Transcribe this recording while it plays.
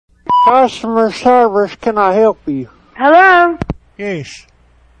Customer service, can I help you? Hello? Yes.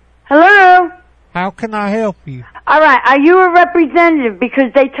 Hello? How can I help you? Alright, are you a representative?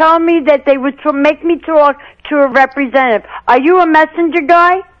 Because they told me that they would make me talk to a representative. Are you a messenger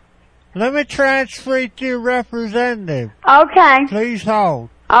guy? Let me transfer you to a representative. Okay. Please hold.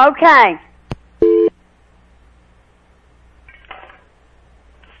 Okay.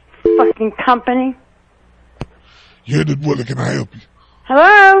 Fucking company. Yeah, this Willie, can I help you?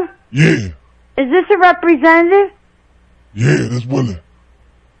 Hello? Yeah. Is this a representative? Yeah, this Willie.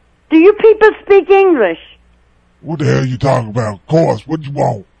 Do you people speak English? What the hell you talking about? Of course, what you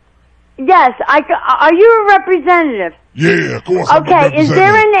want? Yes, are you a representative? Yeah, of course I'm a representative. Okay, is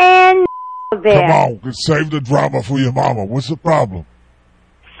there an Ann there? Come on, save the drama for your mama. What's the problem?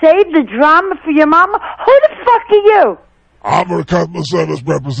 Save the drama for your mama? Who the fuck are you? I'm a customer service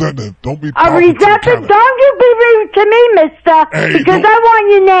representative. Don't be A representative? Don't you be rude to me, mister, hey, because I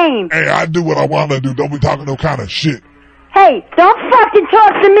want your name. Hey, I do what I want to do. Don't be talking no kind of shit. Hey, don't fucking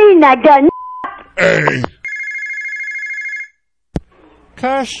talk to me, nigga. Hey.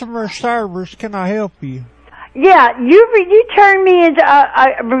 Customer service, can I help you? Yeah, you turned me into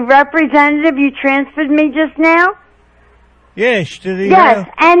a representative. You transferred me just now? Yes, did he? Yes,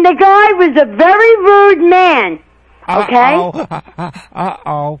 and the guy was a very rude man. Okay?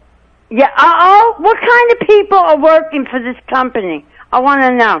 Uh-oh. Yeah, uh-oh? What kind of people are working for this company? I want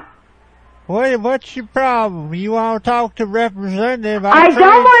to know. What's your problem? You want to talk to representative? I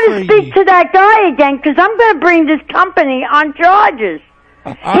don't want to speak to that guy again because I'm going to bring this company on charges.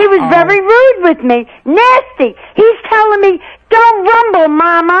 He was very rude with me. Nasty. He's telling me, don't rumble,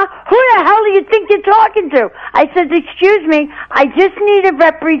 mama. Who the hell do you think you're talking to? I said, excuse me, I just need a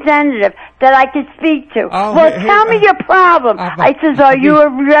representative that I can speak to. Tell me your problem. I says, are you a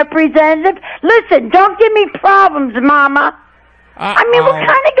representative? Listen, don't give me problems, mama. I mean, what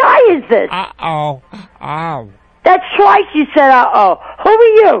kind of guy is this? Uh-oh. That's twice you said uh-oh. Who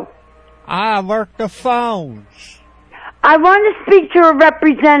are you? I work the phones. I want to speak to a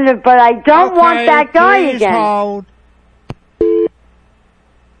representative, but I don't want that guy again. Hold.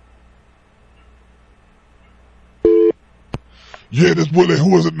 Yeah, this Willie.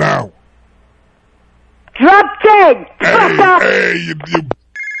 Who is it now? Drop dead. Hey, you.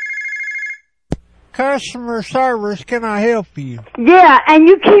 Customer service, can I help you? Yeah, and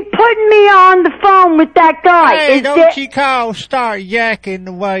you keep putting me on the phone with that guy. Hey, don't you start yakking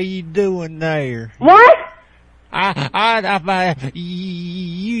the way you doing there. What?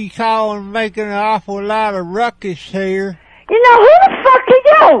 You calling, making an awful lot of ruckus here. You know, who the fuck are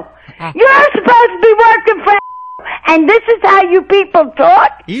you? You're supposed to be working for and this is how you people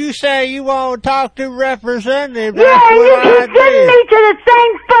talk? You say you want to talk to representative. Yeah, you keep sending me to the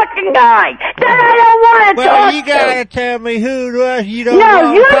same fucking guy that I don't want to talk to. Well, you gotta tell me who it was you don't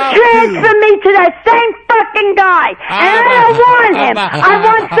want to talk to. No, you transfer me to that same fucking guy, and I don't want him. I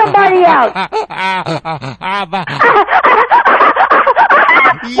want somebody else.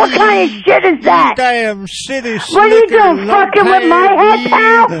 What kind of shit is that? You damn city slicker. What are you doing, fucking with my head,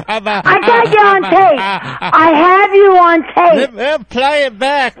 pal? I got you on tape. I have you on tape. Let play it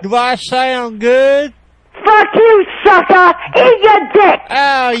back. Do I sound good? Fuck you, sucker. Eat your dick.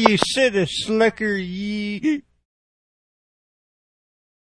 Oh, you city slicker.